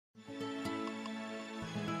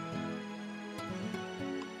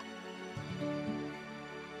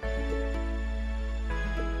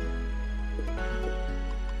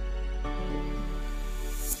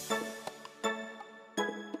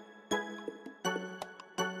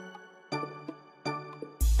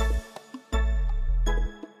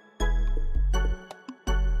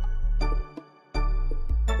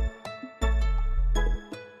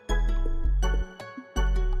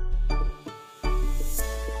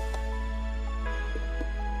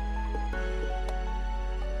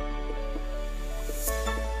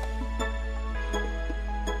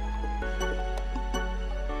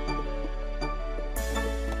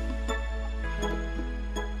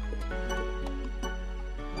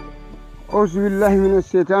أعوذ بالله من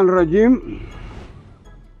الشيطان الرجيم.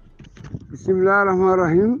 بسم الله الرحمن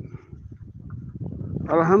الرحيم.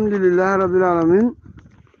 الحمد لله رب العالمين.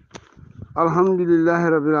 الحمد لله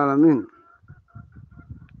رب العالمين.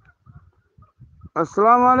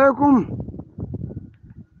 السلام عليكم.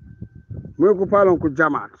 ميكو بالون كو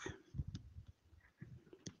جماعة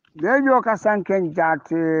ديجو كاسانكن جات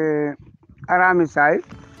أرامي ساي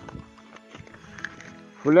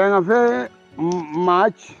فلنا في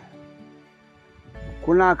ماتش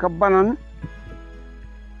كنا كبنان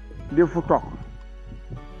di futok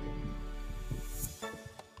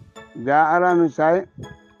ja arami say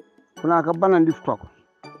kuna ka banan di futok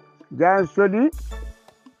ja sodi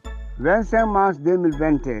 25 mars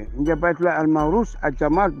 2020 nje baytula al mawrus al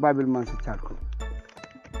jamaat babil mansi charko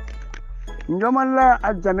njoman la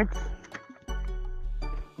al jamit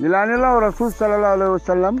nilani la rasul sallallahu alaihi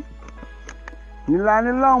wasallam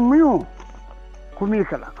nilani la muyu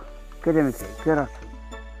kumikala kedemete keras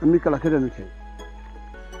kumikala kedemete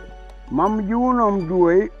mam jiwunom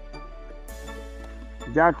duwe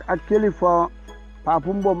jat akelifa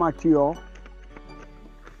papumbo matio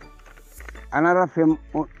anara fem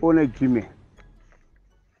ona jime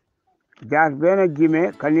jat bena jime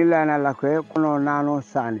kanila na lakwe kono nano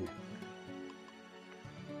sani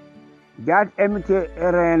jat emite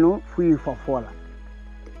erenu fuyi fofola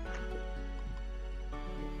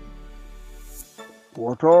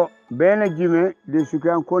woto bena jime de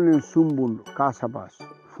sukan kono sumbundu kasabas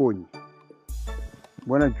foni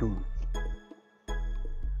bona jum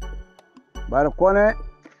bar kone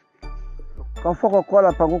ka foko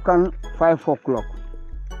kola pagu kan 5 o'clock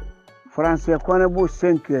français kone bu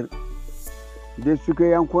 5 heures de suke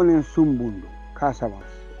yan kone sumbundu kasabas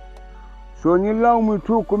so ni lawmu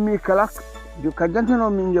tu ko mi kalak du kadantano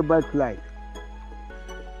min je batlay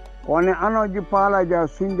kone ano ji pala ja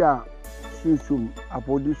sunja sum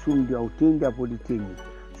apodi sumdi au tinga apodi tingi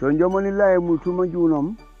so njomoni lay mu tu ma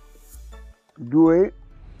junom duwe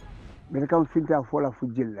bere kam finta fola fu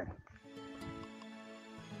jillan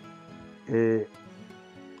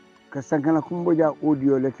ka sankana kumbo ja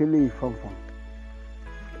audio le tele fanfan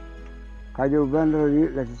kajo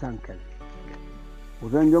vendredi la sankel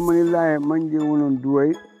uzan jomani lae manje wonon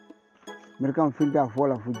duwe bere kam finta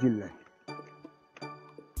fola fu jillan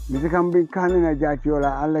bere kam bin kanina jati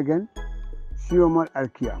wala allagan siyomal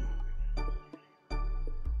alkiyam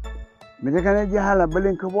mete kana jahala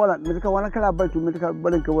balen ka bola mete ka wana kala baytu mete ka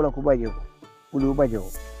balen ka bola ko baje ko ulu baje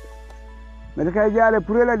ko mete ka jale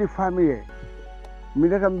purela di famille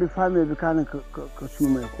mete kam bi famille bi kana ka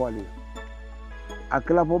sume ko ali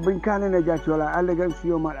akla po bin kana na jati wala alle gan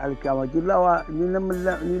siyo mal alkama jilawa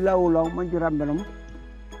ni lawlaw man jirambenam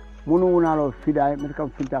munu wonalo fiday mete kam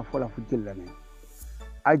finta fola fu jillane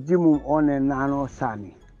ajimum one nano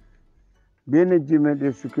sani bene jime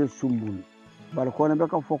de suke sumbul balkone be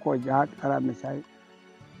ka foko jahat ara misay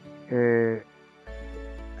 5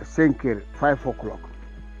 heures 5 o'clock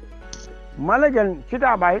malagan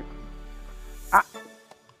cita bay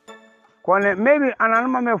kone maybe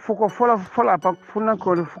ananma me foko fola pak funan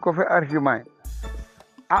ko foko fe argument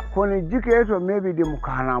kone jike to maybe de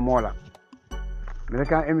mukana mola me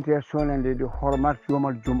ka emite sonande de hormat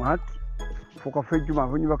yomal jumat foko fe juma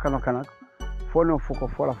fu nyuba kana fono foko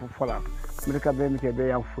fola me ka be emite be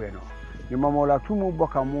yam fueno ni mamola tumu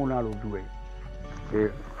boka muna lo duwe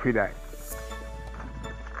fidai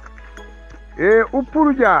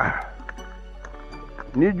upuruja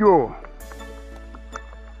nijo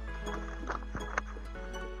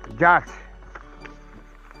jat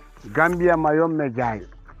Gambia mayom me jay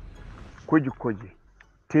koji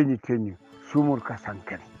tenyi sumur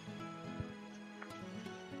kasankere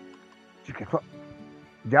ciketo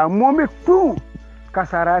ja momi tu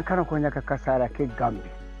kasara kana ko nyaka kasara ke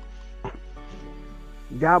Gambia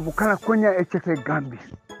jabu kana konya echete Gambi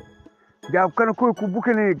jabu kana ko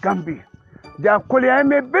bukene Gambi jabu kole ay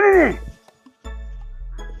me benene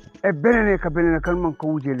ka benene kan man ko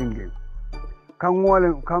wuje lingen kan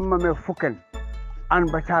wole kan ma me fuken an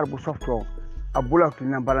bacar bu softo abulatu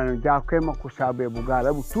na balana jabu kay makko sabe bu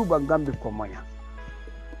gala bu tuba Gambi ko moya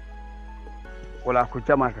wala ko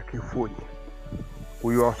jamata ke foni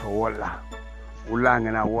ku yoso walla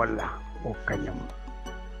ulangena walla o kanyam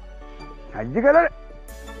ajigala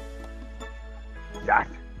ja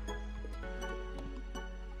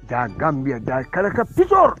Gambia ja kala ka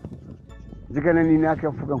pitor jigana ni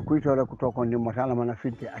nake fukan kuitore ko to ko ndi motala mana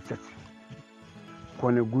finti accati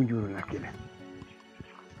ko ne gunjuru nakile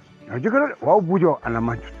no jigala waw bujo ana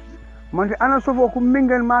manju mande ana sofo ko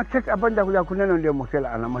mingal ma tek abanda ko yakuna non de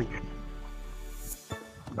motela ana manju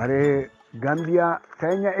bare Gambia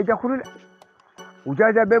tanya e jakuru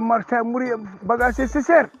ujaja be marta muri bagase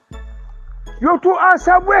seser yo to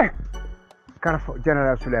asabwe karfo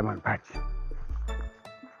general Suleiman Baji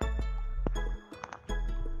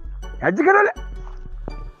ya jigale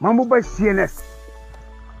mamu ba CNS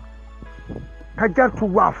ka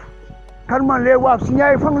jartu waf kan man le waf si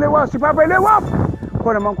ñay fang le waf si papa le waf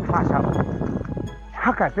ko na man ko fasa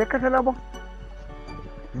haka te katala bon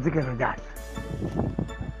jigale daal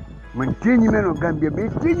man teñi meno Gambia be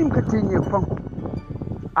teñi ka teñi fang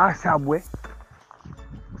asabwe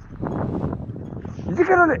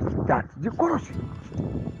jikano de dat jikorosi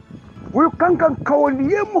wul kankan kawli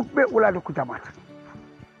yemuk be wala ko jamata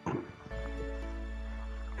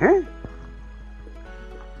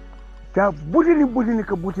ta budini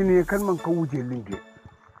ka butini kan man ka wuje linge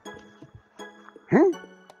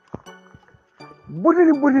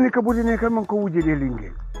budini ka butini kan man ka wuje de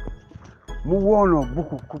linge mu wono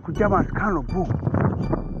buku ku jamat kano bu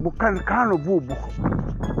kan kano buku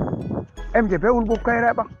MJP wul bu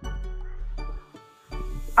kayra ba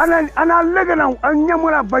ana legana an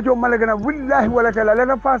nyamura bajo malagana billahi wala tala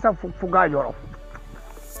la fasa fuga joro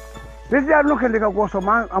déjà no kende ka goso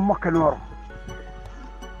ma amaka noro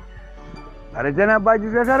ara jana baji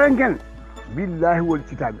zaranken billahi wal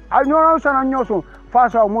kitabi a nyono sana nyoso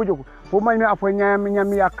fasa mojo fo maymi afo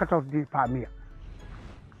nyami yakata di famia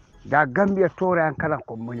da Gambia tore an kala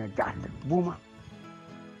ko munya jaat buma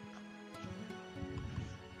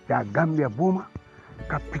da Gambia buma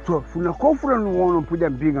kapito funa ko funa no wono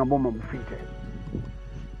pudem binga bomma bu finte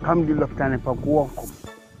kam di loftane pa ko wonkom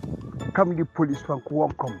kam di police pa ko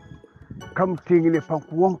wonkom kam tingine pa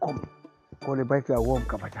ko wonkom ko le bayta won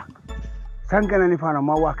ka batak sangana ni fana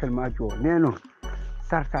ma wakal ma jo neno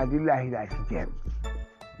sarta billahi la sijem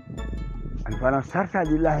al fana sarta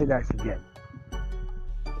billahi la sijem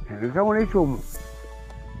en zaman ay tomu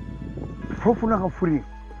fofu na ka furi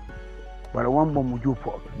wala wambo mu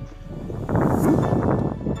jufo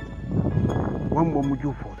wambo mu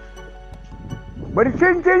jufo bari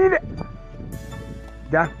senjeni de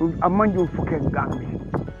da amman ju fuke gambi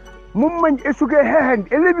mum man esuke hehen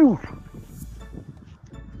elebi ut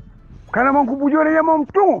kana man ku bujore yamam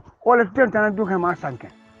tu wala tentana duke ma sanke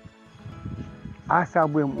asa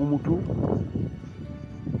bu umutu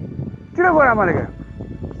tira gora malaga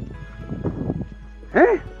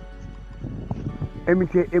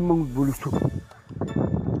emite emang bulusu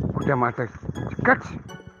kudamata kat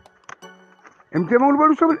emite emang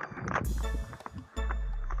bulusu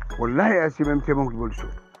wallahi asim emite emang bulusu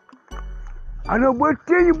ana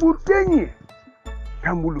butenyi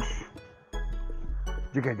tambulus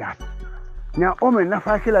jiga dat nya ome na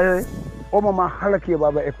fakila yo oma ma halaki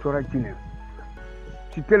baba ektora jine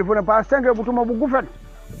si telephone pa sangue butuma bu gufet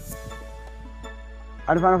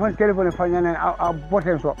alfana fan telephone fa nyane a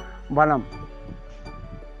boten so banam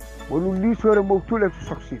wonu li sore mo tule to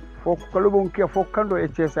soksi fo kalo bon ke fo kando e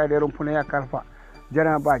cesa de rompune ya karfa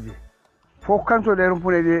jara baji fo kanto de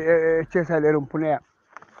rompune de cesa de rompune ya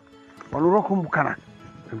wonu rokum kana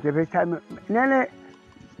te be tam nene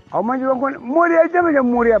aw manji won moriya jama jam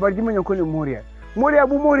moriya bar jima nyon ko ni moriya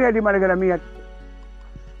bu moriya di malagala miyat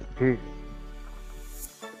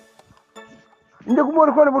inde ko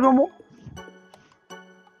mor ko le botombo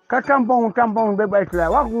ka tampon be baytla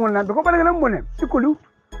wa ko nan ko balagala mbone ikolu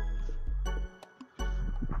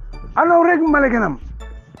ano reg malaganam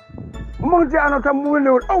mo ti ano tam mo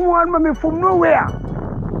lew aw mo an mami fum no wea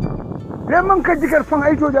le man ka jikar fan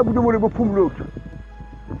ay to jabu jomore bo fum lot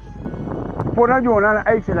pona jona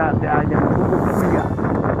ay sila be aja ko kuya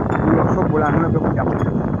yo so bula na be ko jam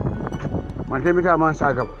man te mita man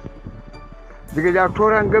saga diga ja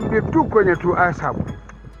toran gambe tu ko nya tu asabu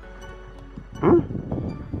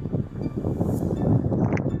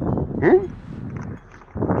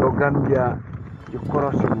to Gambia di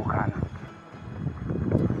korose mukana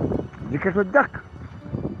diketo dak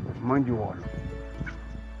manji won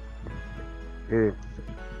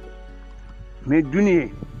me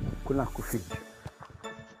duniye kuna ko fiji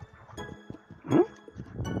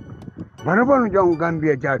bana jong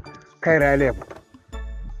Gambia jaat kayra lebo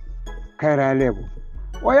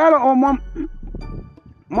o yala o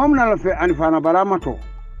mom na la fe an fana baramato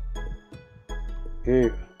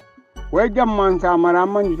way jamman sa mara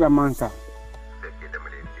manji jamman sa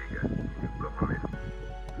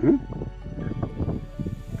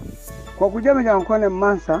ko ku jama jam ko ne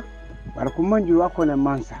mansa bar ku manji wa ko ne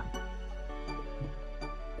mansa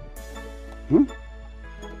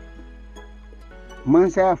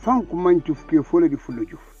mansa fan ku manji ke fole di fulo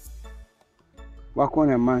juf wa ko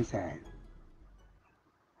ne mansa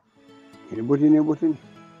ile botini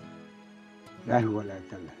lahi wala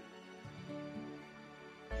talla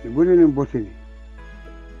ile botini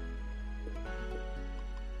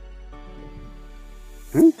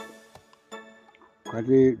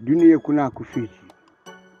kade duniya kuna ku fiti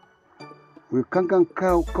we kankan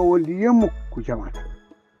kawali yemu ku jamata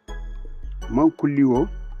man kulliwo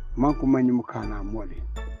man ku manyi mu kana mole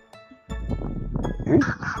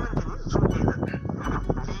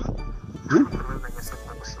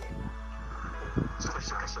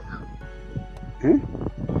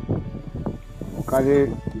kade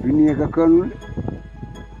duniya ka kanu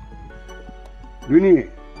duniya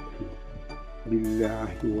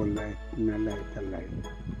billahi wallahi inna lillahi tallahi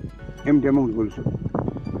em demong bolso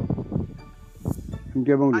em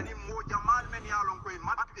demong ani mo jamal men yalon koy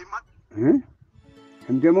mat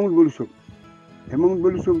em demong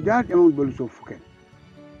bolso jaat emong bolso fuken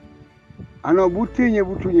ano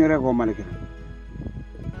butinye rego malekena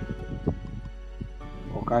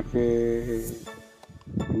o kate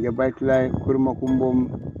nge baytulay kurma kumbom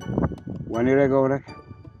wani rego rek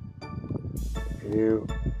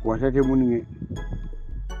watate muninge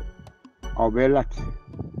awbe lat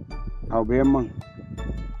awbe man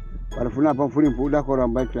wala funa pan furin fu d'accord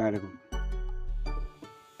am baytulay rek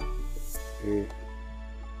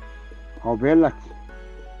awbe lat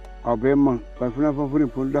awbe man wala funa pan furin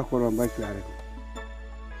fu d'accord am baytulay rek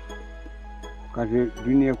kate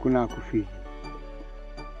duniya kuna ku fi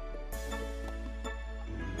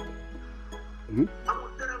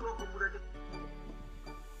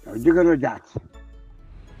jigaro jaat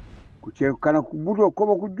ku ce kana ku budo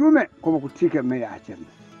ko ku jume ko ku tike me ya cen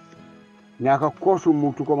nyaka kosu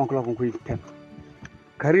mutu ko ko ko ten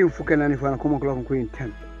karim fukena ni fana ko ko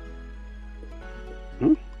ten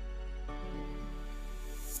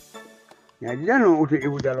ya jano uti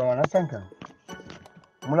ibudalo wana sanka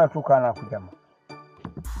mula tukana ku jama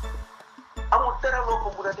amul dara loko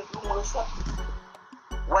bu da def lu mo sa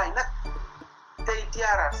way nak tay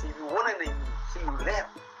tiara ci bi wona nañ ci lu leer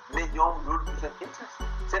ne ñoom loolu du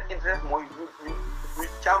seen interest mooy ñu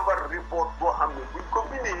càmbar report boo xam ne buñ ko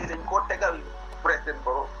bindee dañ koo tegal président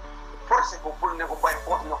Barrow forcé ko pour ne ko bàyyi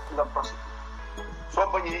force nga procédure soo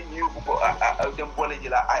bañee ñu yóbbu ko dem boole ji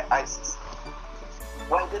la ICC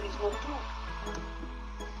waaye that is not true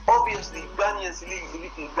obviously Ghanaians li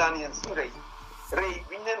Ghanaians si rey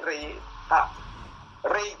biñ leen reyee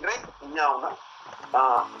rey rek ñaaw na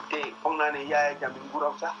te foog naa ne Yaya Jammeh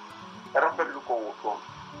nguuram sax rafetlu ko woon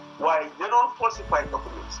waaye they don't falsify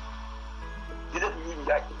documents di def ñu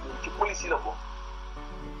njaay ci police yi la bokk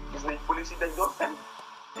gis nañ police yi dañ doon fen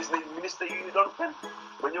gis nañ ministre yi doon fen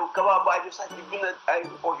ba ñëw kababaajo sax di bind ay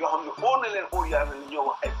report yoo xam ne oo na leen oo yaa na li ñoo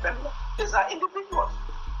wax ay fen la des individuals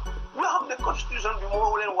ñoo xam ne constitution bi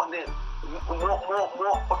moo leen wax ne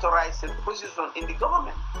moo authorize seen position in the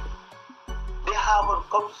government they have a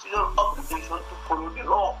constitutional obligation to follow the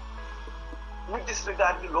law ñu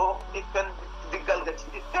disregard the law di fen di galgati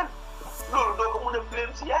di fen loolu doo ko mën a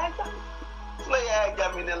blame si Yaya Jammeh su la Yaya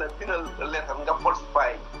Jammeh ne la bindal lettre nga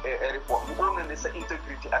falsify report mu óor na ne sa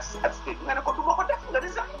integrity at stake nga ne ko du ma ko def nga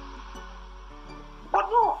resign but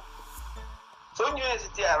no soo ñëwee si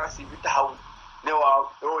TRRC bi taxaw ne waaw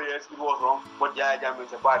oh yes it was wrong but Yaya Jammeh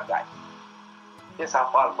is a bad guy yes I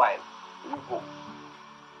fall by you go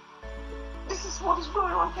this is what is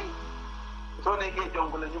going on here soo nekkee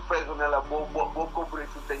jong la ñu prisonnier la boo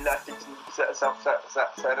coopérate dañ laa tëj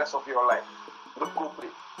sa rest of your life nga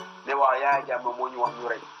coopérate ne waaw Yaya Jammeh moo ñu wax ñu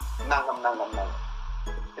rey nangam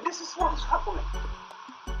this is what is happening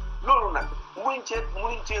loolu nag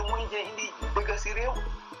munuñ cee indi dëgg si réew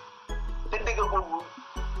te dëgg boobu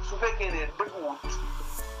su fekkee ne dëgg wut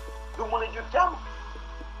du mën a jur jàmm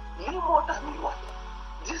lii moo tax ñuy wax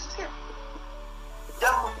this is it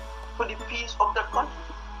jàmm for the peace of the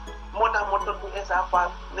country moo tax moo tontu Essa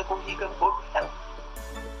Faal ne ko he can go to hell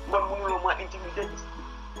man mënuloo ma intimidate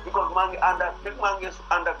because maa ngi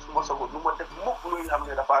ànd ak suma sago du ma def mukk luy xam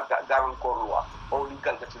ne dafa gàllankoor loi or li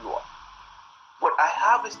galgati loi but I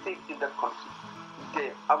have a stake in that country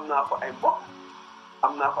te am naa fa ay mbokk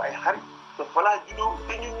am naa fa ay xarit te falaa juddoo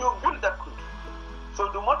te ñun ñoo build that country so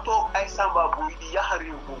du ma toog ay samba buy di yaxa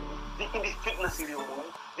réew boobu di indi fitna si réew boobu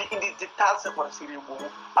di indi di taal safara si réew boobu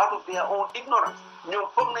out of their own ignorance ñoom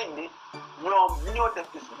foog nañ ne ñoom li ñoo def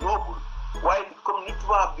is noble waaye comme ni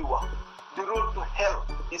tubaab di wax the road to hell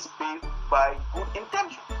is paved by good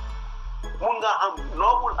intention mun nga am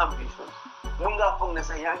noble ambitions mun nga foog ne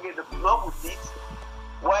sax yaa ngi def noble deeds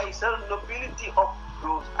waaye sa nobility of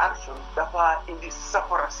those actions dafa indi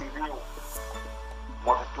safara si réew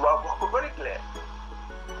moo tax tubaab wax ko very clear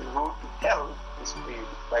the road to hell is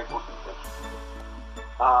paved by good intention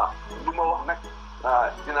lu ma wax nag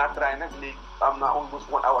dinaa try nag léegi am na almost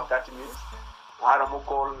 1 hour 30 minutes xaaral ma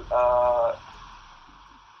call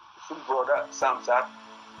suñu brother Sam Sarr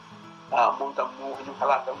moom tam mu ñu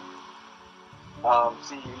xalaatam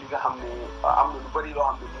si li nga xam ne am na lu bëri loo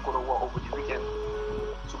xam ne ñu ko doon wax over the weekend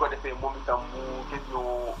su ko defee moom itam mu gën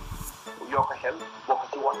ñoo yokk xel bokk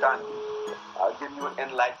ci waxtaan bi gën ñoo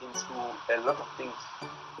enlighten to a lot of things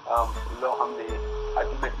loo xam ne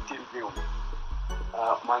adduna itteel réew mi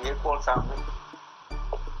maa ngi call Sam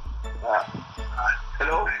nag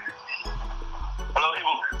hello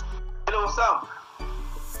Ibu hello Sam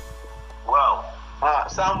waaw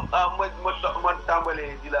Sam ma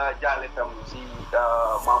tàmbalee di la jaale tam si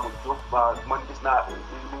Mamour Diop man gis naa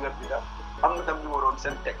li nga binda am na tam ñu waroon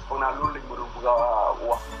seen texte foog naa loolu lañ ma doon bëgg a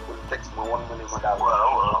wax pour texte ma wan ma ne ma daal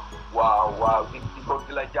waaw di ko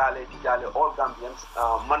di la jaale di jaale all Gambians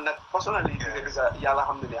man nag personnally digga yàlla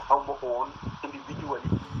xam ne ne xaw ma ko woon individually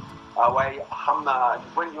waaye xam naa ñu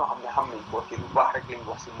bëri ñoo xam ne xam nañ ko te lu baax rek lañ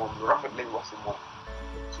wax si moom lu rafet lañ wax si moom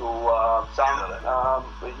so Sam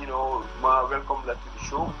ma welcome la to the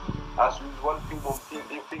show as usual fi moom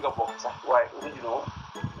fi nga bokk sax waaye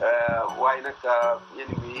waaye nag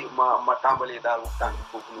anyway ma tàmbalee daal waxtaan bi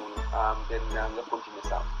foofu noonu then nga continuer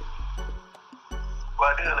Sam.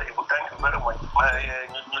 Well, thank you very much.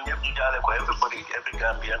 Everybody, every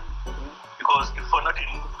Gambian, because if for nothing,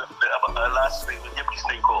 last week we kept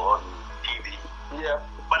listening on TV. Yeah.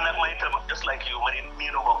 But just like you, I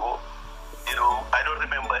don't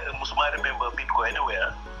remember. I remember Bitcoin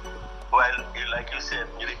anywhere. While, like you said,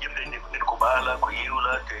 you give the Kubala,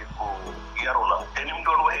 Kuyula, Yarola, and you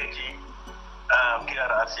don't wait.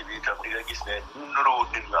 KRRC,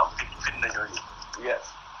 yes.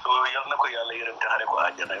 So yal na ko yàlla yërëm te xare ko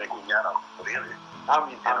àjjana rek ñu ñaanal ko really.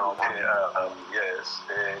 Yes,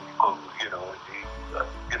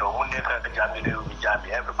 mu nekk jaami réew mi jaami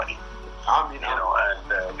everybody. And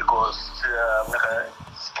because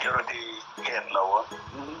security head la woon,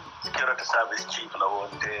 security service chief la woon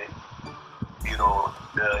te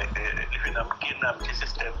lifinam génnam ci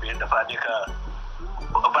système bi dafa nekk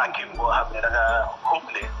vacuum boo xam ne da nga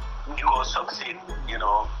hope ne di ko succeed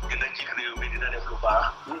dina ci réew mi dina def lu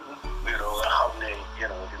baax nga xam ne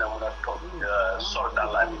dina mën a toog sol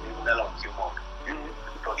dàlla bi di nelaw ci moom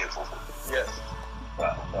toogee foofu yes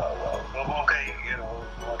waaw loolu moom kay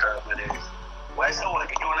moo tax ma ne waaye sa wax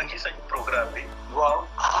gi ñëw na ci sa programme bi waaw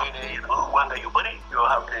mooy ne wax nga yu bëri yoo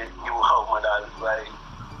xam ne ñu xaw ma daal waaye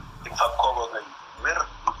di fa koobo nga wér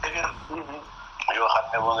dëgër yoo xam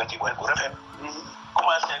ne moo nga ci wax bu rafet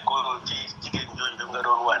commencé ko ci jigéen ñooñu nga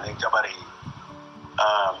doon wax ne jabar yi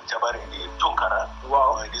Tunkara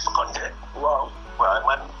waaw mooy disconté waaw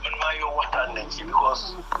man maa yow waxtaan nañ ci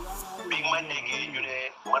because bi ma déggee ñu ne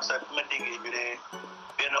ma déggee ñu ne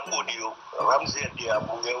benn audio Ramsey Dia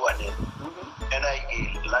mu ngi wax ne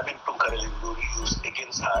NIA Lamin Tunkara lañ doon use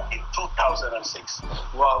against her in 2006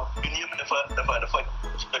 waaw ñun yëpp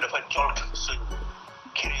dafa jolt suñ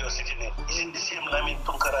curiosity ne is it the same Lamin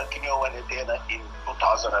Tunkara ki ñoo wane deena in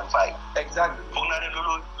 2005 exactly foog naa ne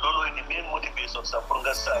loolu the main motivation sax pour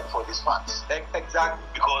nga search for these facts exactly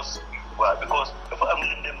because dafa am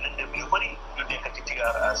lëndëm yu bëri yu nekk ci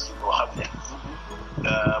TRRC boo xam ne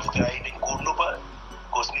gars yi dañ koo nëbba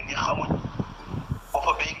because nit ñi xamuñ boo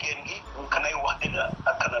fa béykeen gi kanay wax dëgg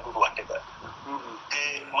ak kana dul wax dëgg te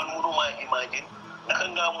man mënuma imagine naka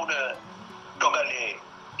ngaa mun a dogalee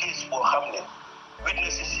case boo xam ne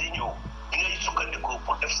witnesses yi ñëw ñi ngay sukkandiku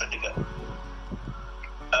pour def sa dëgg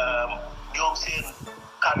ñoom seen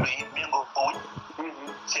kàddu yi méngoo ko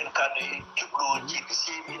seen kàddu yi jubloo ci the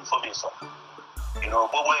same information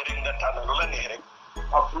boo mooy rek nga tànn lu la nee rek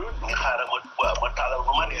nga xaaral ma tàllal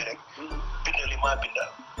lu ma nee rek binda li maa binda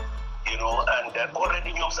and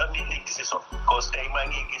already ñoom sax nit ñi décision because tey maa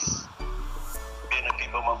ngi gis benn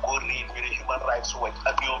paper ma ko read ñu ne Human Rights Watch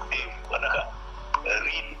ak ñoom Dave naka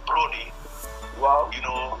Reed Brody waaw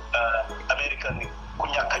American ku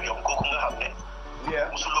ñàkk a ñoom kooku nga xam ne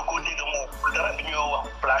musuloo koo dégg mu dara bi ñoo wax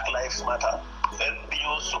Black Lives Matter bi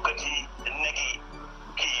ñoo sukkati negi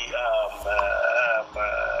kii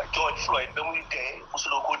George Floyd ba muy dee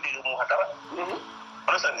musuloo koo dégg mu wax dara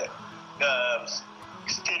understand nga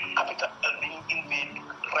state capital dañ invade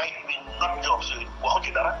right wing not jobs yooyu waxu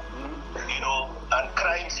ci dara and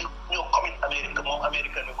crimes yi ñoo commit America moom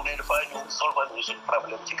American bi bu ne dafa ñëw solval ñu suñ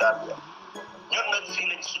problème ci Gambia ñun nag fii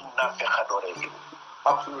lañ suñ naa fexadooree fi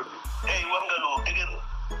absolutely tey war nga loo dëgër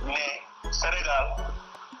ne Sénégal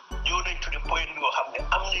ñëw nañ to the point yoo xam ne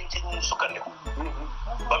am nañ ci ñu sukkandiku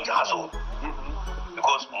ba mu jaxasoo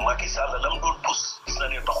because Macky Sall lam doon pousse gis na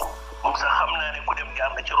ne doxul moom sax xam naa ne ku dem di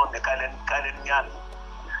am na ci ron ne kaa leen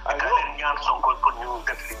ñaan Sonko pour ñu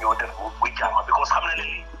def li ñoo def buy jaama because xam na ne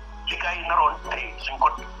li gars yi naroon tey suñ ko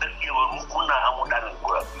def yëwoon mun naa amu daanal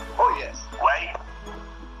nguuram waaye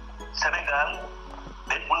Sénégal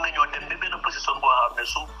mun nañoo dem ba benn position boo xam ne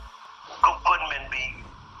su gouvernement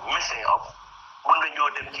messing up mun nañoo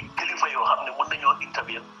dem ci kilifa yoo xam ne mun nañoo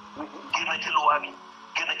interview génn ci loi bi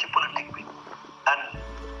génn ci politique bi and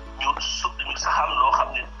ñu saxal loo xam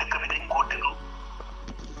ne dëkk bi dañ koo déglu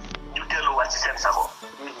ñu delluwaat ci seen sago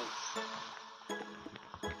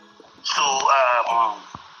so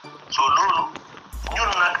loolu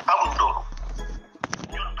ñun nag amul loolu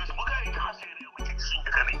ñun bis bu gaa yi taxasee réew mi ci suñu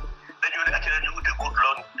dëkk bi dañoo ne acca ñu uti good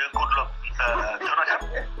luck Jonathan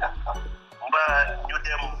mba ñu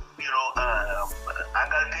dem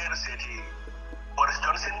Angleterre seeti Boris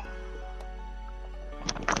Johnson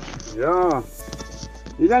yo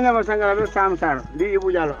iganya masangala do samsar di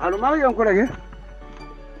Ibu Jallo adu mala yon ko rek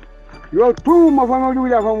yo tu ma fama du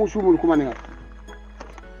ya famu subul kuma ninga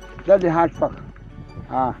that the hard fuck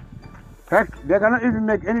they cannot even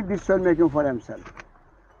make any decision making for themselves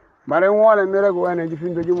bare wala mi rek wane di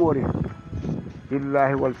findo ji mori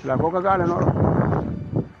billahi wal sala ko ka gala no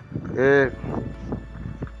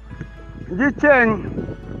ji chen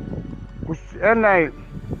kus enai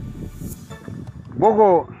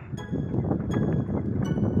bogo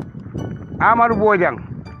Amadu Bojang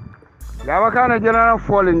da wakana general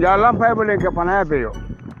falling ja lampai bole ke panaya beyo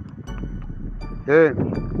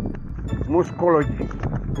muscology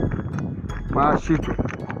ma situ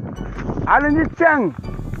alani chang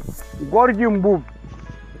gorji mbub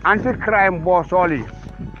anti crime boss oli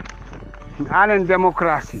anen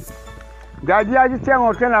democracy gaji aji chang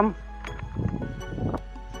otenam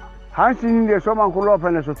hansi nde so man ko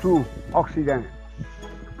lopene so tu oxygen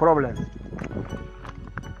problem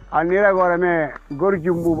anira gore me gorji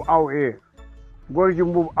mbub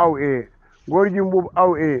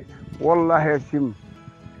aw e wallahi sim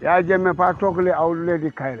ya jemme pa tokle aw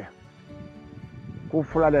ledi kayre ku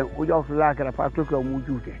fulade u jaw lakara pa tokle mu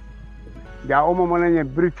juute ja o mo monanya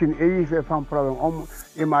britain e yi fe fam problem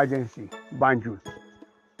emergency banjul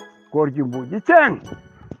gorji mbub ji ceng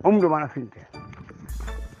do mana finte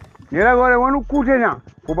nira gore wonu kutenya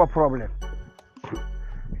ko ba problem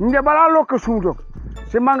nde bala lokko sumdo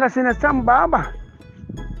si manga sine sam baba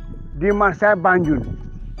di marsa banjul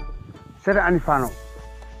seta anifano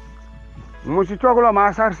musi toglo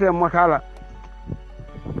ma sarse motala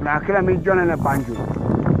na kila mi jonane banjul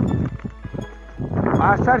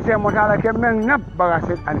ma sarse motala ke men nap baga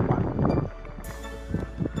set anifano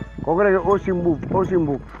ko gre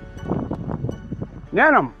osimbu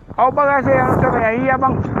nenam aw baga se ya to ya iya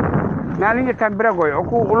bang na linje tambira goy o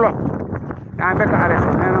ko ulo na be ka ares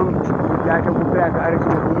nenam ya ta ku ka ares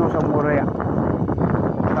ko no sa moroya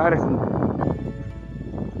ares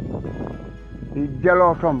di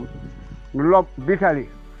jelo tom lop bitali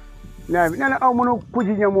nana aw mono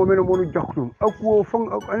kuji nyamo meno mono joktum akwo fon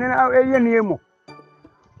nana aw e yen yemo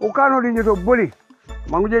o kano di nyoto boli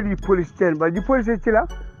manguje di police ten ba di police tila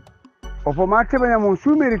o fo ma tebe nyamo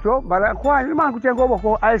sumerito bara ko ani man ko tengo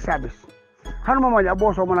bako ay service hanu mama ya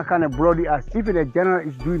boso mona kane bloody ass if the general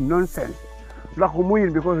is doing nonsense like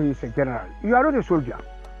because he is a general you are not a soldier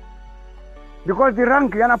because the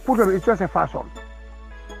rank yana put on it's just a fashion.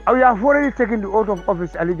 You have already taken the oath of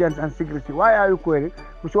office, allegiance, and secrecy. Why are you querying?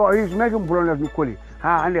 So he's making blown of Nicoli.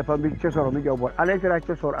 And the public chessor of Major Board. And later I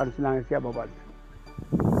chessor and Sinansia Babal.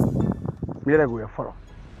 Mirago, follow.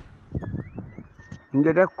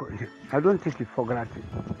 I don't take it for granted.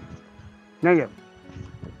 Naya,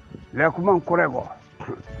 Lakuman Korego.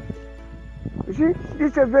 You see,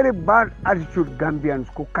 this is a very bad attitude Gambians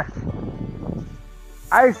could cut.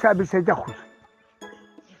 I sabi se jakus.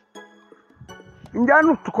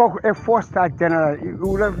 Njanu tukoko a 4-star general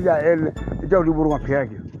ulafia el jawdi buruma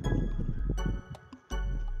piagi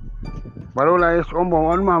balola es ombo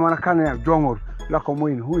on mama kana jongor la ko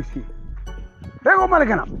moyin who is he rego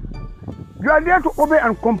malakana you are there to obey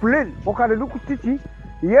and complain okada look titi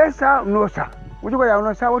yes sir no sir ujugo ya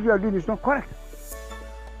no sir what you are doing is not correct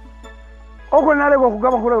oko nale go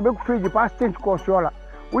kugaba ko be ku feji past tense ko sola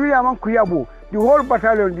uli ya man kuyabo the whole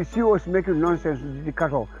battalion the CEO is making nonsense with the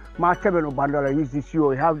cut off. Ma tebe no bandala is the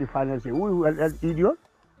CEO, have the financing. Who is idiot?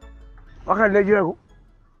 What can they do?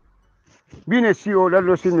 Being a CEO, that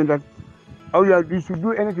doesn't mean that you should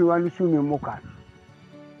do anything you want to sue me more.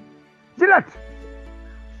 Dilat.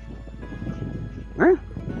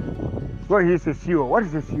 Well, he's a CEO. What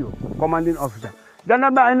is a CEO? Commanding officer. Then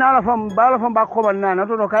I'm not from back home and I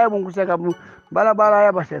don't know Kaya Bunkusaka,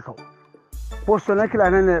 Balabala Yabaseko.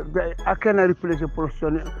 Postonakila, I cannot replace a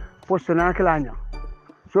Postonakilania.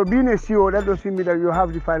 So being a CEO, that doesn't mean that you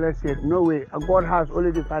have the final say. No way. God has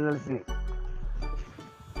only the final say.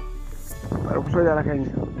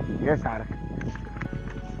 Yes, sir.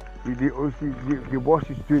 The boss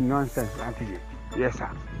is doing nonsense. Yes, sir.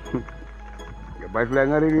 But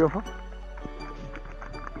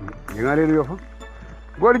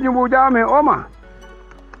gorji mbu jame oma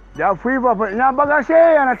ja fuiva nya baga se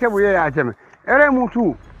yana tebu ye ya teme ere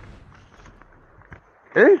mutu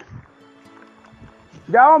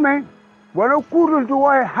jawo men wala kudul to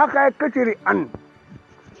way haka katiri an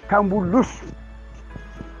tambulus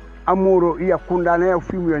amuro iya kundana ya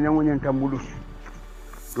fimu ya nyangonyen tambulus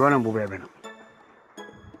dona mbube bena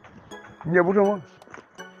nye buto mo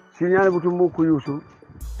sinyal buto mo ku yusu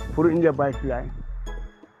pour india bayt lay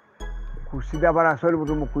ku sida bara soli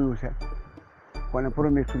buto mo ku yuse wana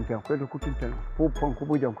premier tunte ko to kutunte po pon ko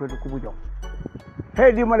bujam ko to ku bujam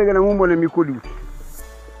hey di mala gana mo le mi ko diwti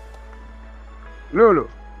lolo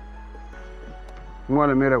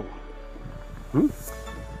mola meraw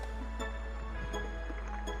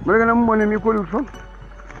mala gana mo le mi ko diwti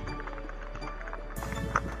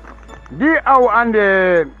di aw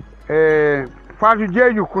ande Fatou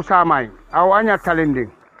Jeju ku samay aw anya talending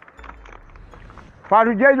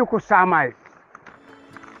Fatou Jeju ku samay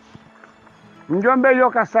njombe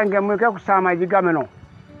yoka sange mu ke ku samay di gameno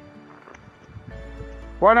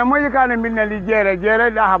wana mo yikane minna li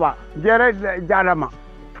jere dahaba jere jalama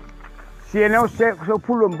sieno se so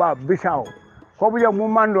pulumba bisaw ko buja mu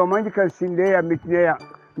mando manji kan sinde ya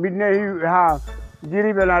mitne ha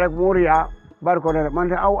jiribe na rek muriya barko ne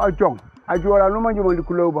man aw ajong ajola no manji mo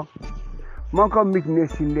ndikuloba man ko mitne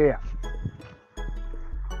sinde ya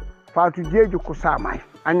Fatou Jeju ku samay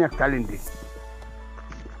anya talindi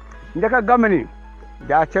ndeka gamani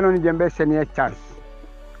da chenon jembe senior chance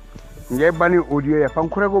nge bani audio ya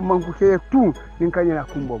pankurego manku ke tu nin kanyana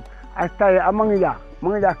kumbom astaye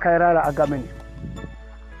mangida kairara agamani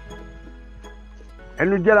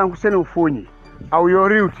enu jelan ku senu foni aw yo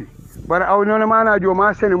riwti bara aw non mana jo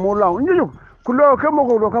ma senu mo law njuju kulo ke mo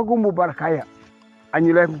ko do ka gumbu barkaya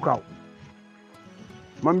anyi lay ku kaw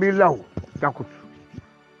mambi law takut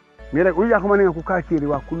mi rek uya ko man ku ka tiri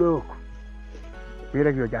wa kulo ko mi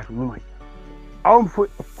rek yo jatu mumay aw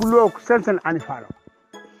kulo ko sensen ani falo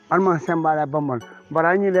alma sembala bamon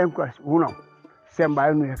barani len ko uno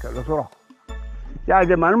sembala no ke lo toro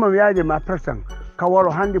yaaje man mo yaaje ma person ka wolo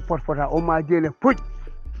handi porpota o ma jele puj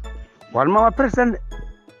wal ma person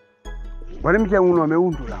wala mi tan uno me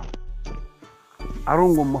wuntu la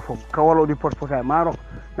arongo mo fo ka wolo di porpota maro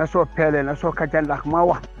na so pele na so ka janda ma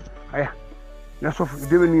wa aya na so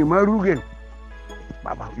deveni ma rugen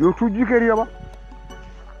baba yo tuji keri yo ba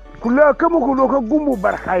kula kamo ko do ka gumbu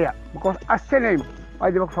barkaya because asene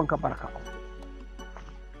waje bak fanka baraka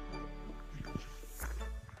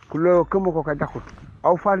kulo kamo ko ka dakut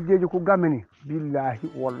aw far jeju ku gameni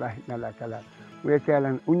billahi wallahi la taala we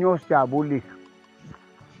talan unyos ta bolik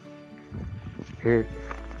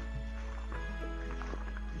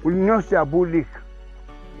unyos ta bolik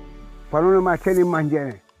panono ma teni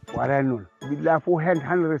manjene wara non billahi fu hen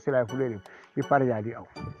han resela fu lele di parjadi aw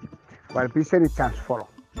wal pi seni chance follow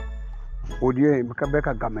odie ka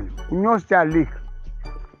beka gameni unyos ta lik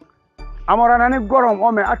amora nani gorom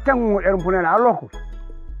ome atangu ermpunela aloko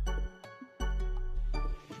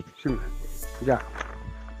sim ja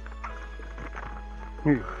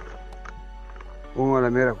ni o wala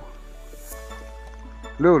mera ko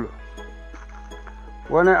lolo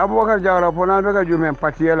wana abubakar jawra pona beka jumen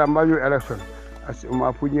patiyela mbaju election as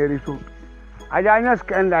ma punyeri tu aja nyas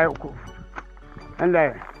kenda ko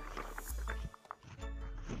anda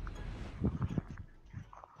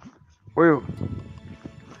oyo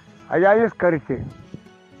aja yes karite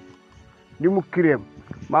dimu kirem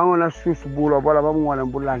ma ngona sus bulo bala ba ngona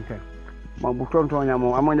bulante ma bu tonto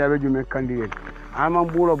nyamo amanya be jume candidate ama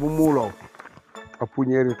bulo bu mulo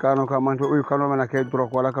apunyeri kano ka manto oy kano mana ke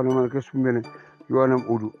drok wala kano mana ke sumbene yonam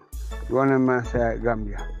udu yonam ma sa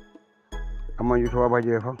Gambia amanju to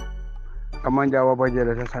wabaje fa amanja wabaje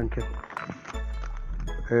la sankel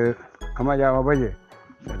amanja wabaje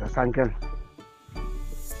la sankel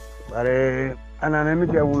bare anana mi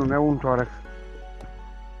jawunu me wunto rek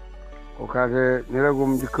o kage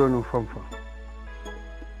niragum jikonu famfa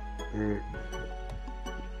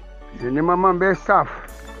ni mama be staff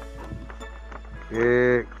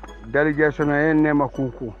delegation en ma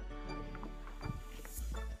kunku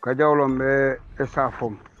ka jawlom be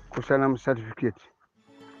staffum ko sanam certificate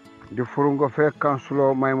di furungo fe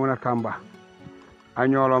kansulo maymuna tamba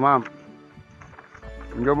anyolo mam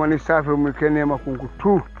njomani staff mu kenne ma kunku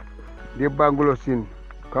tu di bangulo sin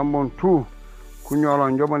kambon tu ku ñolo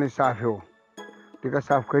njomani safeo diga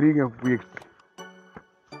saf kariga wik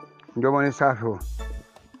njomani safeo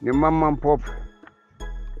ni mamman pop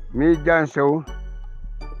mi jansew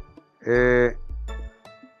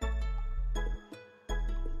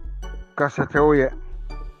kasatew ye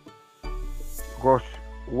gos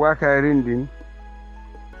waka rindin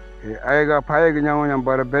ayga payega nyango nyam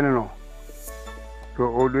bara beneno to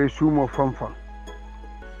o ɗo suumo fanfan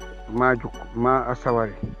ma juk ma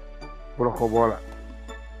asawari boroko bola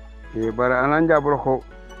e bara ananja boroko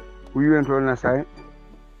uyen to nasay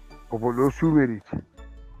opo ɗo suumeriti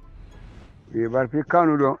e bar fi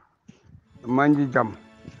kanu ɗo manji jam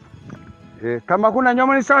e Tambacounda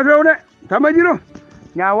ñomani sa fewde Tambadjiro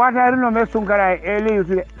ña watari no me sunkara e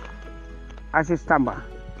leyutude Asis Tamba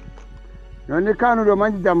nonni kanu ɗo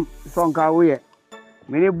manji jam sonka wuye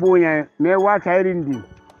mini buuña me watayri ndi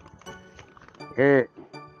e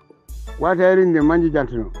watayri ndi manji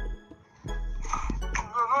jantino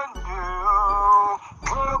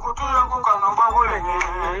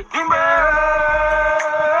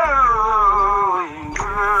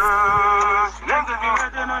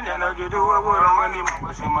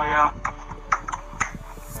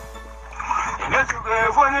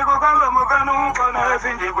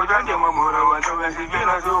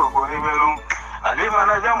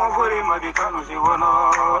Alimana jamu furi madikanu siwono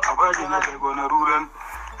abajina tegona ruren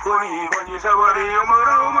funi banyi sabari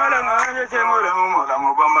yomoro malanga anje chengore mumola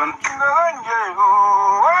mubamban nganje go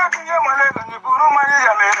wati yamale kanyi buru mani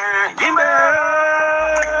yame jimbe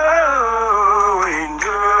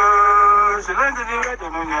injo silenge direte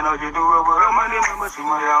nunyana jiduwa boramani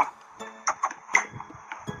mamasimaya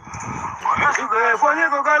Suge foni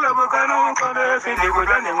ko kala bukanu kone findi ko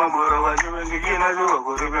janye mamoro wajime ngina zuwa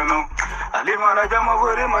kuribeno Alimana jama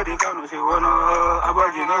furi madikanu siwono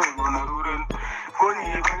abajina tegona ruren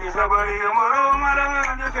funi banyi sabari yomoro malanga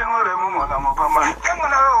anje chengore mumola mubamban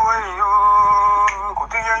Yamuna wayo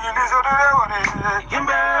kutinga njili sodure wane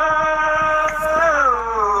jimbe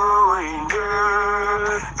injo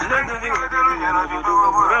silenge direte nunyana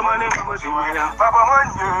jiduwa boramani mamasimaya Papa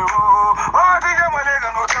manje wati jamale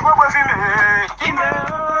kanu Papa sile jimbe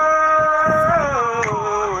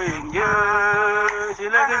injo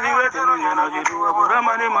silenge direte nunyana jiduwa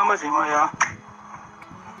boramani mamasimaya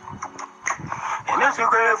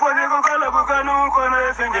Nesuke foni ko kala bukanu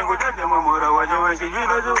kone finje kujate mamura wajewe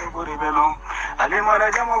sijino zo kuribelo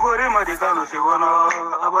Alimana jama fori madikanu siwono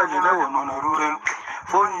abajina wono naruren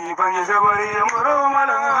Foni panje sabari moro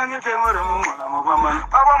malanga anje tengore mumala mubaman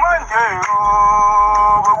Papa manje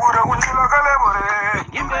bagura kunjula kale bore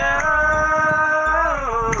jimbe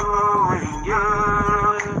injo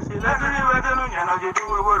silenge direte nunyana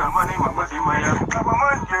jiduwa boramani mamasimaya Papa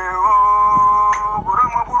manje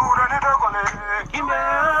burama burura ni dogole Kimbe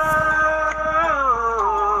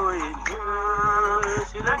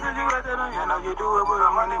silenge direte nunyana jiduwa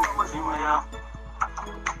boramani mamasimaya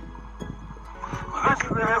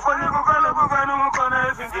Nasuke foni ko kala bukanu kone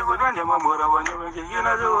fingi ko janye mamora wanyewe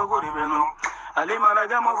kigina zuwa kuribeno Alimana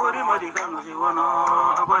jama fori madikanu siwono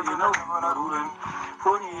abajina wono ruren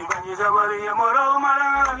Foni banyi sabari yamoro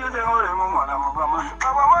malanga anje tengore mumola mubama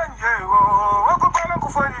Papa manje wakupala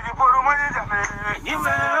kufani jiporu manje jame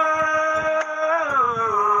Jimbe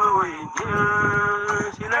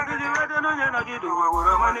silenge direte nunyana jiduwa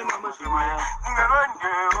boramani mamasimaya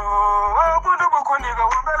Ngalwanje wakundu bukuniga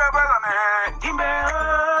wambele bagane Jimbe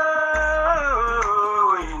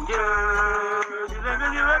injo silenge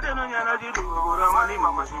direte nunyana jiduwa boramani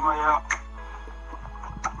mamasimaya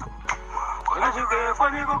Nasuke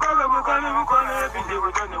foni ko kala bukanu kone finje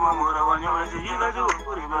ko janye mamora wanyewe sijina zuwa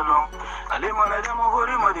kuribelo Alimana jama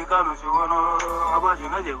fori madikanu siwono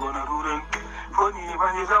abajina jegona ruren Foni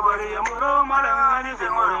banyi sabari yamoro malanga anje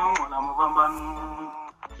tengore mumola mubamban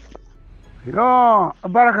yo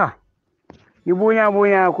baraka ni buña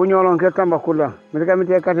ko ñolon ke Tambacounda mi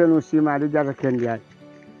kamite katenu sima di jata ken jaay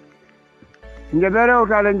njebere o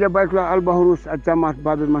tale njebaytu al-bahrus at-tamat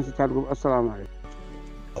babil masjid assalamu alaykum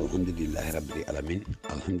alhamdulillahi rabbil alamin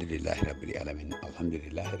alhamdulillahi rabbil alamin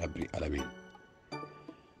alhamdulillahi rabbil alamin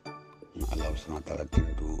Allah subhanahu wa ta'ala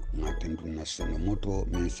tendu nasono moto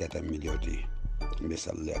min seta milioti mbe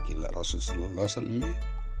salli akilla rasul sallallahu alaihi wasallam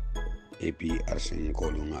et puis arsen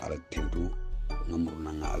kolu nga ala tendu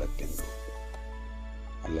namurna nga ala tendu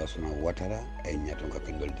Allah subhanahu wa ta'ala ay nyato nga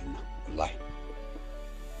kendol dinna wallahi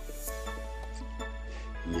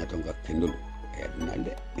nyato nga kendol ay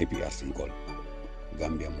dinalde et puis arsen kolu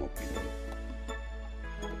Gambia mo kendol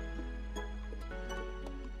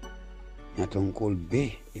nyato ngol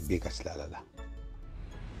be e be kaslala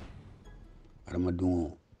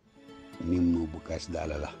Ramadan nimno bukas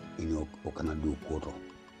dalala ino o kana do koto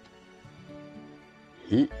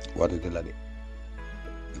wata tala de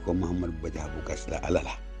ko Muhammad Baja bukas la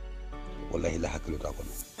alala wallahi la hakilo ta kono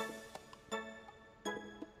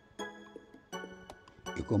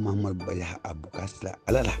ko Muhammad Baja abukas la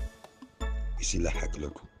alala isi la hakilo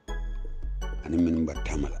to ani min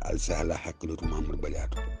batamal al sahala hakilo to Muhammad Baja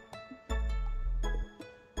to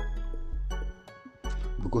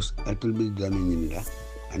because altul bil dame nyinda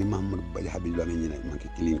ani Mahamadou Badji habil dame nyina manki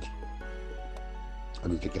kilinti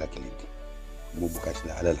adu tekira kilinti mo bukas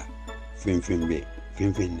la alala fen be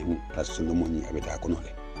ne rasul mo ni abeta ko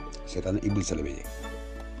nole setan iblis la be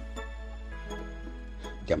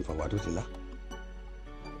jam fa watu tila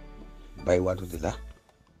bay watu tila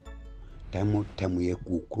tamu ye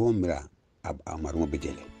ku kromira ab amar mo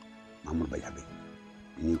bejele Mahamadou Badji habil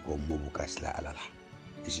ni ko mo bukas la alala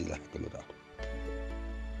isi la ko do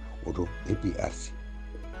oto APRC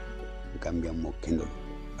Gambia mo kendol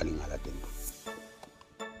ali ngala tendo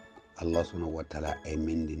Allah subhanahu wa ta'ala ay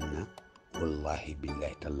mendinna wallahi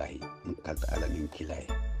billahi tallahi kalta ala min kilay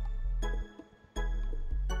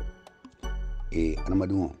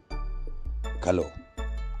anamadu kalo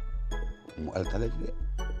mo altala de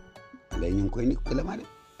alay ñu koy ni kalama de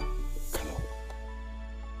kalo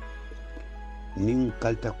nin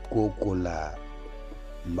kalta koko la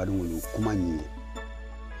mbadu ngulu kumanyi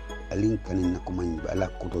alin kanin na kumanyi ba ala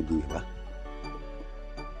koto juwe ba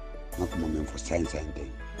makuma men fo science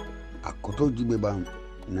a koto jube ba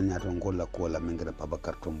nanya ton golla ko la mengara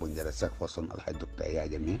Babakar Tombo njara sak façon alhay docteur ya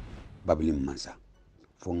jame bablim mansa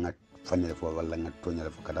fo ngat fanere fo wala ngat toñale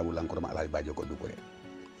fo kada wulan ko ma alhay bajo ko dukore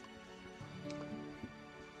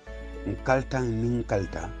min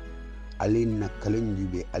kalta alin na kalen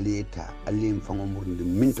jube aleta alin fango murde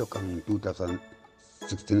minto kan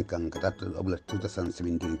 2016 kan kata abla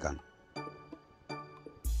 2017 kan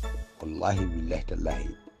wallahi billahi tallahi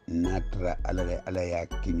natra ala ya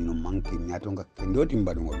kinino manke nyato nga kendoti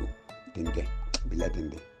mbadu ngodu tende bila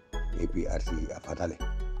tende APRC afatale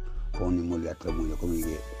foni mo ya tramo yo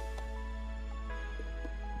komige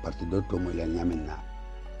parti dotto mo la nyamenna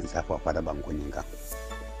sa fa fada banko nyinga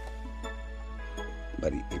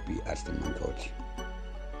bari APRC mankawti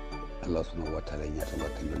Allah subhanahu wa ta'ala nyato nga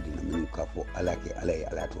kendoti na min ka fo alake alay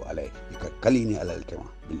alato alay ka kalini alal tema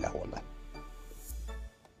billahi wallahi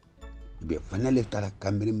be fanale tara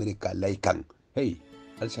kambiri mere ka laykan hey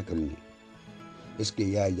al sakarini est ce que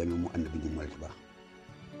ya jami mu annabi ñu malati ba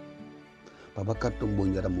Babakar Tombo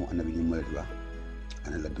njara mu annabi ñu malati ba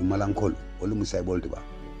ana la du malankol wala mu say bolti ba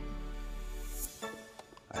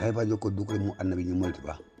ay ba joko dukre mu annabi ñu malati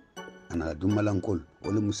ba ana la du malankol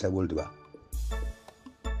wala mu say bolti ba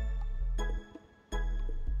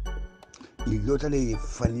li lotale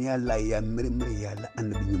faniya la ya mere ya la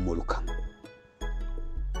annabi ñu molu kan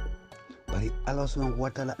Allah subhanahu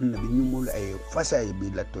wa ta'ala annabi nyumul ay fasa bi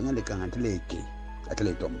la tonya le kan atele ke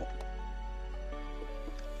atele tombo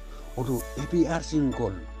oto APRC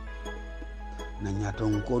ngol na nyato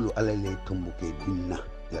ngolu ala le tombo ke dinna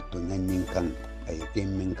la tonya nyinkan ay ke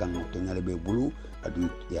minkan tonya le be bulu adu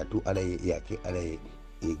ya tu ala ya ke ala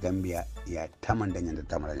Gambia ya tamanda nyanda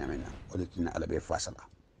tamara nyamena oto tina ala be fasala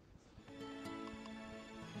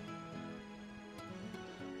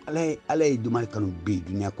alay dumal kanu bi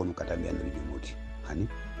dunya kono kata be annabi jumoti hani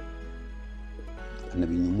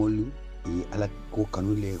annabi nyumolu ala ko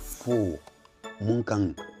kanu le fo mun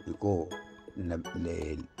kan ko na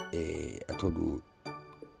le atodu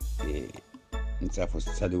nsafo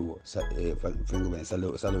salo fengo ben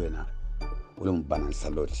salo na wala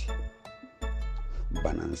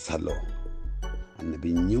banan salo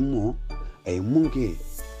annabi nyumo ay munke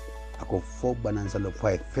ako fo banan salo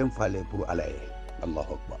fa fem fale pour alay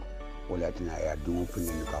Allahu akbar wala tina ya dungo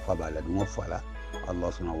fingin ka fa bala dungo fala Allah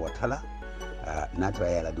subhanahu wa ta'ala na tra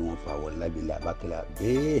ya la dungo fa wallahi billahi bakila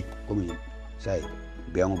be komi sai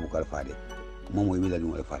be mo bukar faade momo yimi la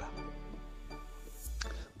dungo fala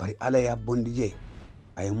bari ala ya bondije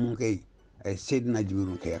ay mun kay ay sayyidina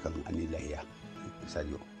jibril kay kan anillahi ya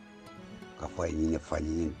sadio ka fa ni ne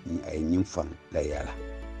fani ni ay nim fan la yala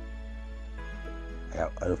ya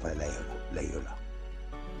alfa la yola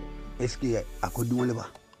est-ce que ako dingole ba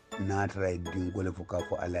na tray dingole fu ka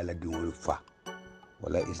fo ala la dingole fa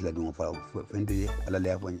wala isla dingo fa fente ala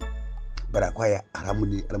la fo bara ko ya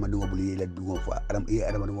aramudi aramadu buli la dingo fa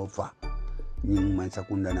aramadu fa ni man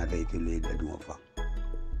sakunda na tay tele la dingo fa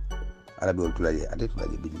arabe wol tulaje ate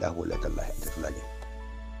tulaje billahi wala tallahi ate tulaje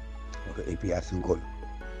ko APRC ngol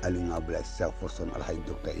alinga bla sa forson al hay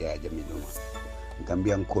docteur ya jami duma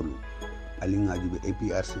Gambian kolu alinga jube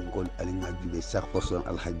APRC ngol alinga jube chaque person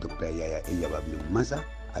alhaj docteur yaya ijabab li mansa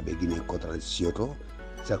abe gine kontra sioto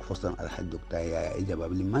chaque person alhaj docteur yaya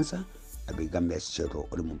ijabab li mansa abe Gambia sioto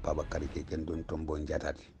o dum Babakar ke ken don tombo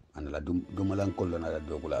njatati anala dum malan kollo na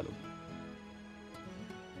dogulalo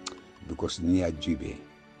because ni jube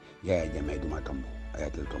yaya jame duma tombo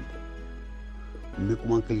ayatel tombo mi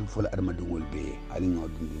kuma kali fola armadu ngol be alinga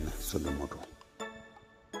dundina sondo moto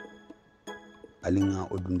alinga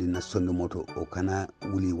odundi na sondo moto o kana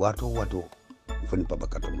wuli wato foni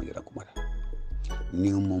Babakar Tombo jara kumara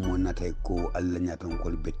ni momo natay ko alla nyaton ko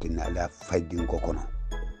bettina ala faydin ko kono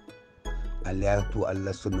ala to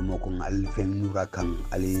alla sunno moko ngal fen nura kan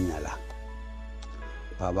ali nyala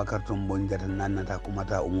Babakar to bonjata nanata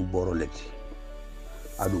kumata umu boro leti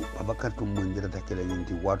adu Babakar to bonjata kala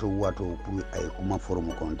nyinti wato pour ay kuma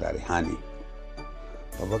formo kontare hani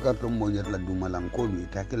Babakar to bonjata la dumalan ko du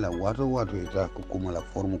takela wato ita ko kuma la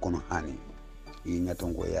formo kono hani yi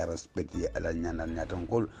nyaton ko ya respecti ala nyana nyaton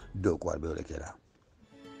ko do ko be wala kala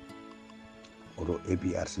oto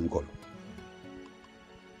APR sinkol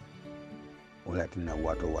wala tinna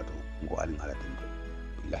wato ngo ali ngala tinto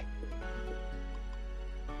billahi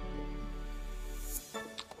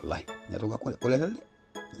wallahi nyatonga ko letal de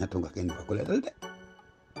nyatonga kendi ko letal de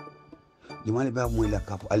jumali ba moy la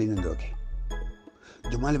kafu ali ndoke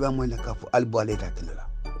jumali ba moy la kafu albo aleta kelala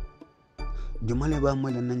jumali ba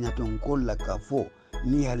moy la nyaton ko la kafu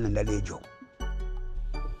ni hal ndale jo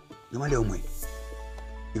jumali o moy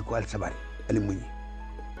iko al sabari ali munyi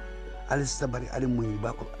al sabari ali munyi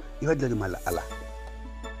bako iwadde mala ala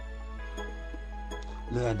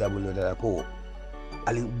lo ya dabulo dala ko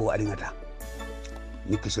ali bo ali ngata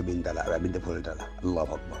nikiso bin dala ala bin defol dala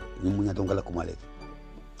Allahu akbar ni munya to ngala ko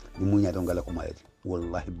maleti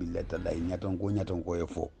wallahi billahi tallahi nyaton ko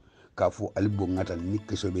yefo ka fo ali bo ngata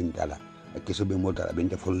nikiso bin dala kiso be motala bin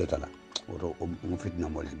defol dala woto mo fitna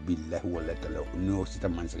mo billahi wallahi tallahi no sita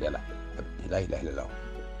man sala la ilaha illallah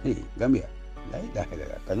Gambia la ilaha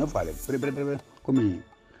illallah kanyo fale pre comme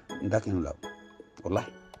ndakin la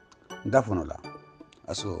wallahi ndafono la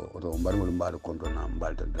aso oto mbarmol mbaado konto na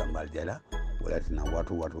mbalta dambal jela wala tina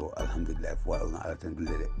wato alhamdulillah fo ala ala de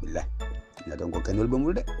billahi na don ko kanol be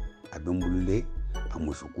mulde abembulde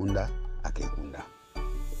amusukunda akekunda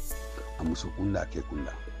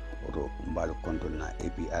oto mbaado konto na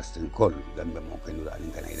APR sinkol gambe mo kanol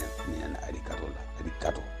alin kana ina ni an adi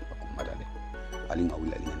kato ko madale alin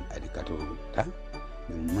awul alin adi kato ta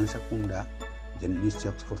ni man sakunda jen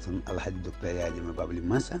minister for alhaji docteur yaji babli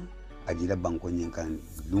mansa ajira banko nyenkan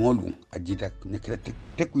lumolum ajita nekira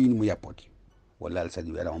tek yini mu yapoti wala al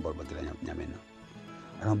sadi wala on borba kila nyamena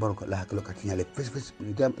ran borko la haklo katinyale fes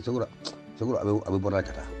ndam segura abe borla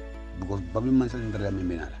kata because babli mansa ndara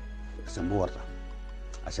memena la sambo warta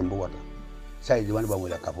sai di wan ba mo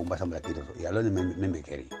la kafu mbasam la kito ya lo ni membe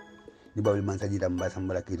keri ni babli mansa jita mbasam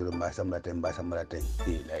la kito mbasam la tem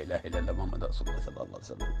la ilaha illallah muhammad rasulullah sallallahu alaihi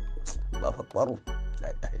wasallam Allahu akbar la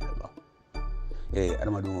ilaha illallah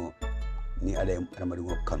armadu ni ala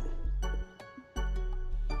armadu kanu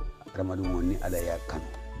armadu ni ala ya kanu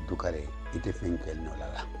dukare ite fenkel no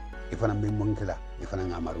lala ifana be monkela ifana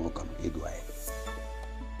ngamaru kanu eduaye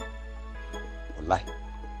wallahi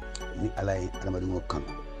ni ala armadu kanu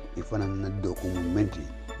ifana na doku menti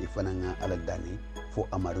ifana nga ala dani fo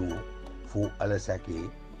amaru fo ala sake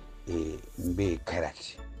mbe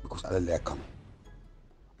karati because ala ya kanu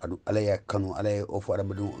adu alaya kanu alaya ofu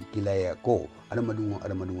adamadu kilaya ko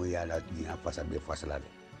adamadu ya la dina fasa be fasalale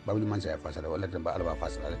babli man sa fasala wala tamba alba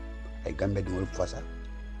fasalale ay gambe dum fasa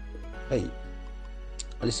hey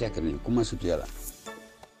ali sekani kuma sutu yala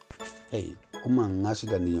hey kuma ngasu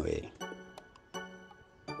dan niyo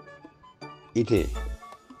ite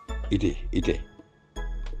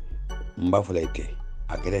mbafula ite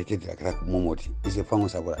akere ite akara momoti ise fango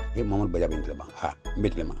sabura mamad bajabe ntelema ha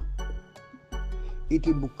mbetlema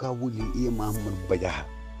iti buka wuli iya Muhammad Bajaha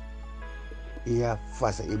iya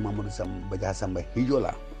fasa iya Muhammad Bajaha samba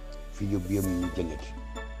hijola fijo biyam jenet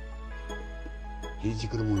hiji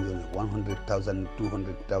kër mo yone 100,000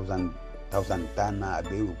 200,000 tana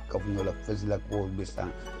abe kafunyola fesla ko besan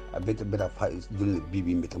abeta beta fa julne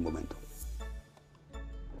bibi mbeta momento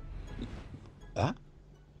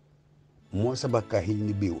mo sabaka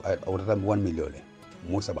hiji biu awrata 1 million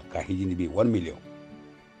mo sabaka hiji biu 1 million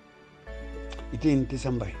ite inte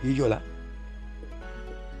samba hijola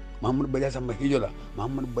Mamadou Badia samba hijola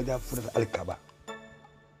Mamadou Badia furata alkaba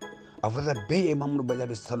afurata beye Mamadou Badia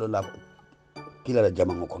be salola kila la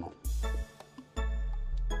jamano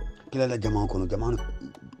kono jamano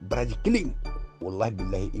baraji killing wallahi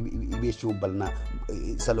billahi ibe show balna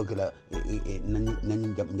salo kila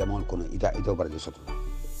nani jamano kono ito baraji soto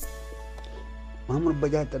Mamadou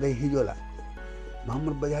Badia tada hijola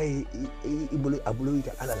Mamadou Badia ibulu abulu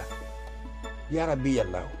ita alala ya rabbi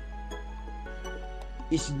yallah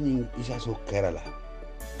isni isa so kerala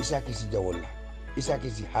isa kisi jawolla isa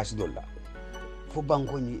kisi hasidolla fo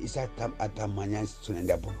banko ni isa tam atamanya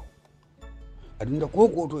sunenda bulu adunda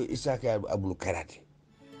koko to isa ka abulu karate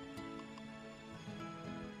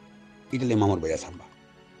idele Mamadou Badia samba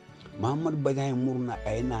Mamadou Badia murna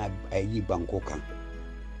ayna ayi banko kan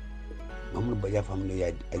Mamadou Badia family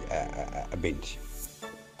ya abenti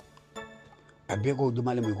abe ko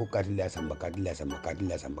jumale mo ko katilla samba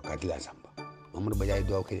Mamadou Badiaye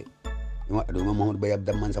do ke no adu Mamadou Badiaye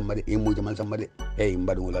damman samba de mo jamal samba de hey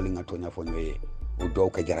mbadu ngol linga tonya fo ñoye o do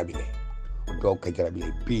ka jarabile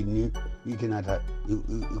bi ni itinata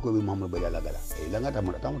iko bi Mamadou Badiaye la gala e la ngata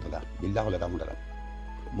mo tamutala billahi la tamutala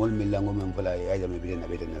mol mi lango men fala ya jame bi na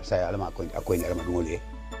beten sa alama ko ni arama dungole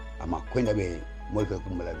ama ko ndabe mol fe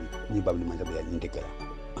kumbala bi ni babli man tabe ni tekela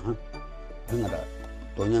ngata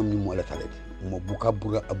to ñam ni mo la talete mo buka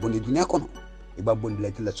bura abonde dunya kono e ba bondi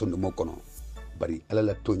la tilla sondo mo kono bari ala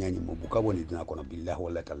la to ñani mo buka bondi dunya kono billahi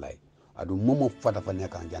wallahi tallahi adu momo fata fa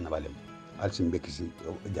neka janaba lem al sim bekisi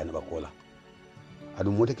janaba kola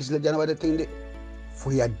adu mo te kisi la janaba de tende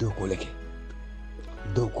fo ya do ko leke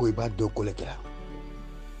do ko e ba do ko leke la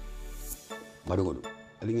madugolu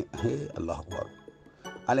alinge Allahu akbar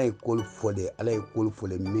alay kol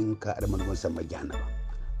fole minka adama gon sama janaba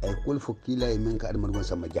ay kol fo kila e minka adama gon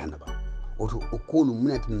sama janaba oto o kolu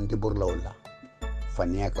munatin de borla walla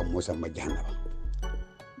faniya kam mo sama janaba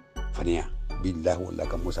faniya billahi walla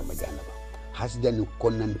kam mo sama janaba hasdan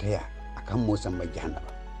konnantaya akan mo sama janaba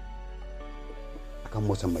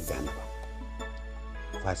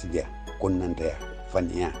fasidia konnantaya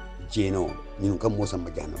faniya jeno nin kam mo sama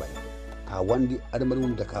janaba ka wandi adama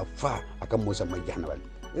dum ta ka fa akan mo sama janaba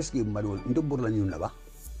est ce que madol ndo borla ñun la ba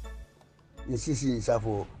sisi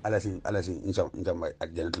safo alasin insha Allah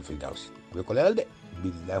aljannatul firdaus be ko leral de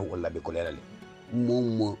billahi walla be ko leral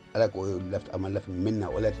mom ala ko left amal left minna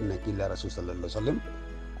wala tinna killa rasul sallallahu alaihi wasallam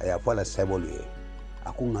aya fala sabolu e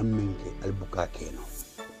aku ngamenke albuka keno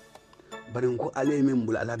barin ko ale men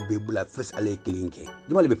bula ala be bula fes ale kilinke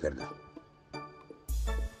dum be perda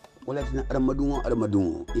wala tinna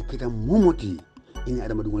armadungo ikita momoti ini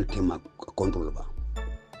armadungo tema control ba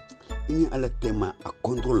ini ala tema a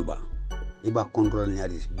control ba iba control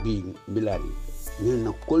ñaari bi bilari ni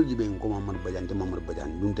na kolji be ko Mamadou Badiane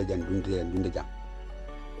dunta jang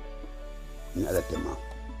ni ala tema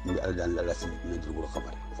ni ala dan la si na jurgol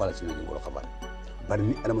khabar fala si na jurgol khabar bar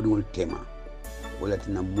ni ala madul tema wala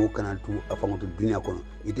tina mo kana tu afango to dunya kono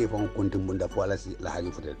ite fango konti mbunda fala si la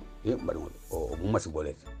haji fotel e bar o mo mas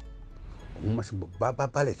boleti mo mas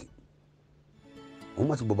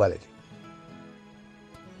baleti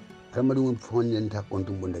ramadun fonyen ta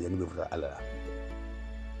kontum bonda jani be futa ala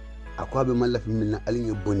akwa be mallaf minna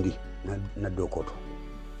alinya bondi na dokoto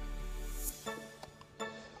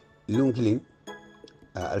lunkilin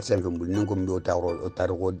al senfum bul nko mbi o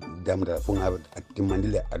tawro damda fu nga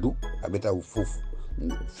timandile adu abeta fuf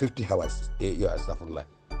 50 hours e yo astaghfirullah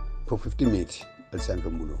for 50 minutes al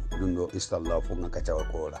senfum bulu dundo istallah fu nga kacawa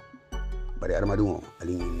ko la bari armadun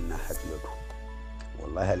alinya na hakiloto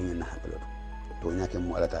wallahi alinya na hakiloto to ñake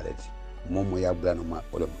mo ala taleti momo yabla no ma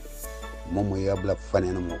olom momo yabla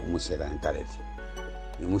fanena mo sedan taleti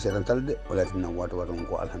ni mo sedan talde wala tinna wato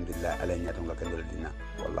ko alhamdulillah ala ñato ngaka dole dina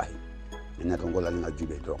wallahi ñato ngol ala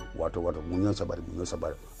ngajube do wato mu ñoo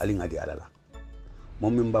sabar ali ngadi alala mom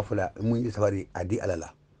min bafula mu ñi sabari adi alala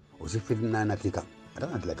o si fitna na tika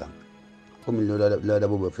atana tleka ko min lo da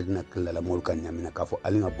bobo fitna kala la mol kan ñamina kafo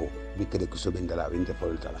ali ngabo bi kede ko sobe ndala winte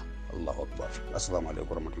fol tala Allahu akbar assalamu alaikum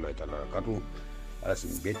warahmatullahi ta'ala barakatuh ala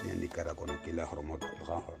sim bet ni kara kono kila hormoto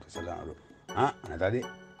sallallahu ana tadi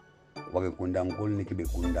wage kundankol ni kibe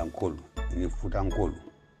kundankol ni futankol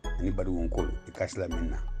ni badugon kol ikasla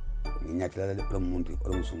minna ni nyatla de promunti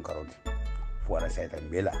o sun karoti fo ala sayta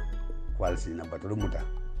bela wala sina batulu muta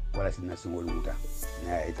wala sina singol muta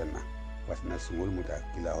na itana wasina singol muta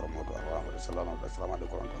kila hormoto sallallahu alaihi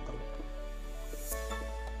wasallam